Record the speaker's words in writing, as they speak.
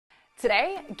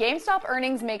Today, GameStop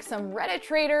earnings make some Reddit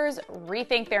traders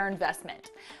rethink their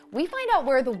investment. We find out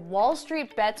where the Wall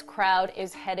Street bets crowd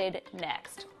is headed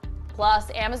next. Plus,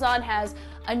 Amazon has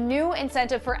a new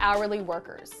incentive for hourly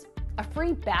workers, a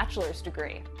free bachelor's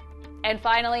degree. And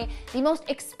finally, the most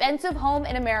expensive home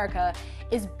in America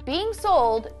is being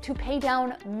sold to pay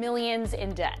down millions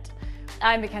in debt.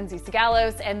 I'm Mackenzie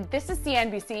Sagalos, and this is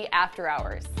CNBC After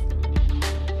Hours.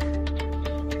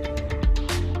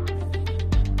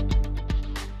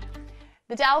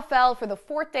 The Dow fell for the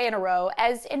fourth day in a row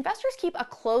as investors keep a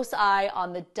close eye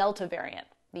on the Delta variant.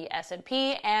 The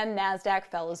S&P and NASDAQ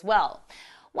fell as well.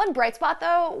 One bright spot,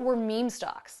 though, were meme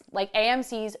stocks, like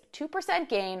AMC's 2%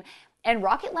 gain and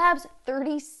Rocket Lab's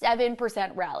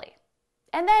 37% rally.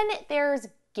 And then there's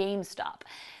GameStop.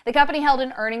 The company held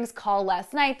an earnings call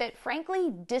last night that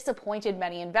frankly disappointed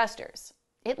many investors.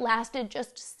 It lasted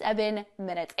just 7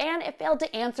 minutes, and it failed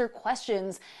to answer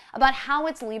questions about how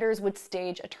its leaders would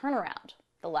stage a turnaround.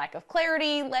 The lack of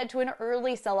clarity led to an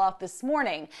early sell-off this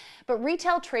morning, but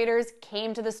retail traders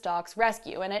came to the stock's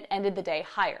rescue, and it ended the day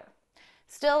higher.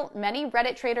 Still, many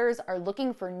Reddit traders are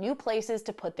looking for new places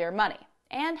to put their money,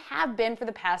 and have been for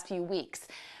the past few weeks.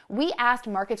 We asked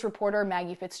markets reporter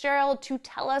Maggie Fitzgerald to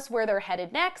tell us where they're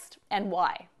headed next and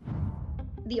why.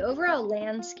 The overall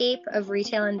landscape of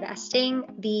retail investing,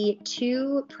 the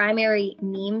two primary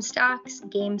meme stocks,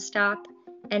 GameStop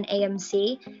and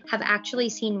AMC, have actually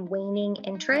seen waning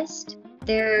interest.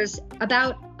 There's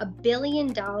about $1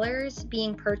 billion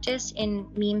being purchased in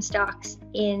meme stocks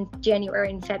in January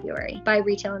and February by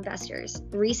retail investors.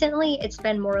 Recently, it's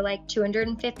been more like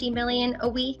 $250 million a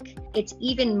week. It's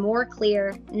even more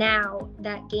clear now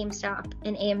that GameStop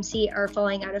and AMC are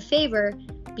falling out of favor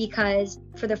because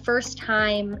for the first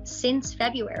time since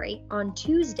February, on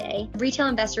Tuesday, retail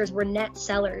investors were net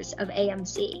sellers of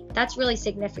AMC. That's really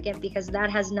significant because that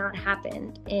has not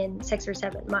happened in 6 or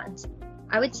 7 months.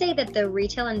 I would say that the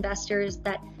retail investors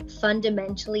that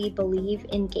fundamentally believe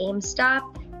in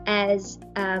GameStop as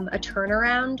a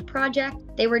turnaround project,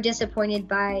 they were disappointed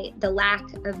by the lack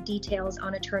of details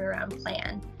on a turnaround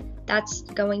plan. That's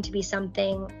going to be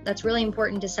something that's really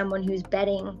important to someone who's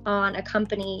betting on a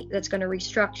company that's going to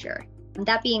restructure.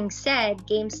 That being said,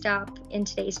 GameStop in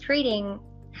today's trading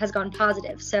has gone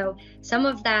positive. So some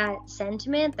of that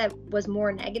sentiment that was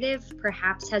more negative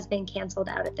perhaps has been canceled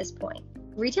out at this point.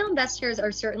 Retail investors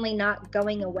are certainly not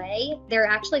going away. They're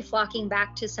actually flocking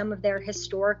back to some of their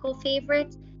historical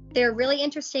favorites. They're really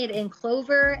interested in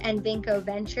Clover and Vinco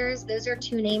Ventures. Those are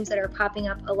two names that are popping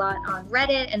up a lot on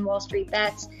Reddit and Wall Street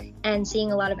Bets and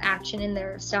seeing a lot of action in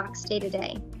their stocks day to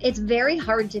day. It's very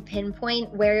hard to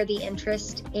pinpoint where the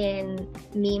interest in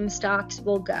meme stocks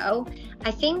will go.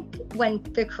 I think when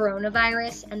the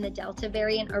coronavirus and the Delta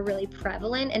variant are really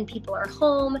prevalent and people are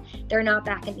home, they're not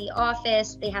back in the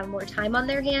office, they have more time on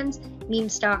their hands, meme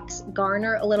stocks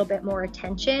garner a little bit more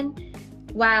attention.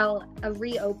 While a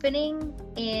reopening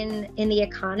in the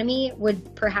economy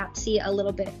would perhaps see a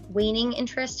little bit waning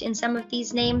interest in some of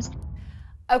these names.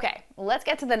 Okay, let's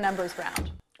get to the numbers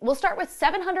round. We'll start with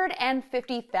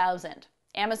 750,000.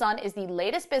 Amazon is the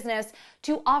latest business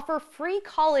to offer free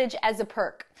college as a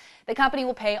perk. The company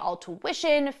will pay all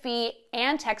tuition, fee,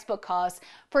 and textbook costs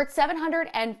for its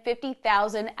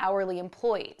 750,000 hourly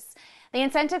employees. The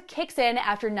incentive kicks in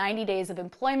after 90 days of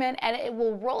employment, and it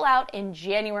will roll out in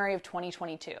January of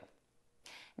 2022.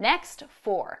 Next,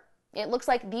 4. It looks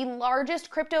like the largest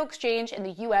crypto exchange in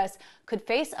the U.S. could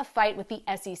face a fight with the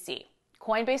SEC.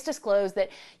 Coinbase disclosed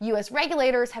that U.S.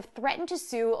 regulators have threatened to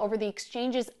sue over the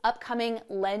exchange's upcoming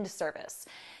Lend service.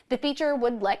 The feature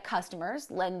would let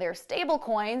customers lend their stable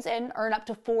coins and earn up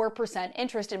to 4%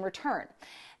 interest in return.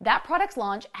 That product's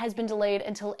launch has been delayed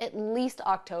until at least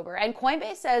October, and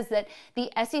Coinbase says that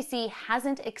the SEC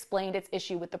hasn't explained its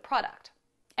issue with the product.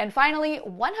 And finally,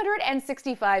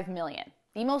 $165 million.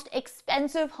 The most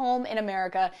expensive home in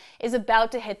America is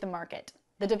about to hit the market.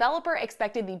 The developer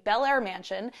expected the Bel Air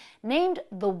mansion, named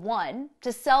The One,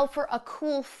 to sell for a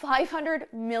cool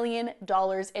 $500 million in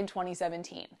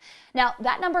 2017. Now,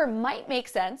 that number might make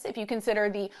sense if you consider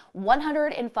the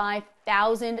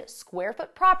 105,000 square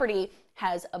foot property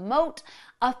has a moat,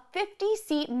 a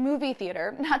 50-seat movie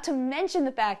theater, not to mention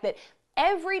the fact that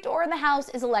every door in the house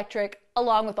is electric,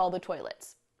 along with all the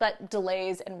toilets. But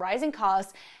delays and rising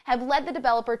costs have led the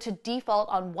developer to default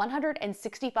on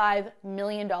 $165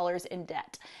 million in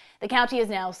debt. The county has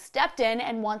now stepped in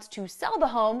and wants to sell the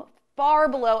home far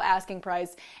below asking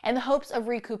price in the hopes of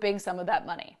recouping some of that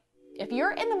money. If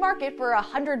you're in the market for a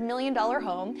 $100 million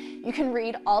home, you can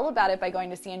read all about it by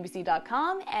going to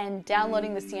CNBC.com and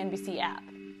downloading the CNBC app.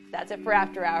 That's it for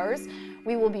After Hours.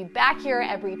 We will be back here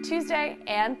every Tuesday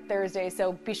and Thursday,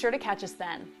 so be sure to catch us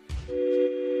then.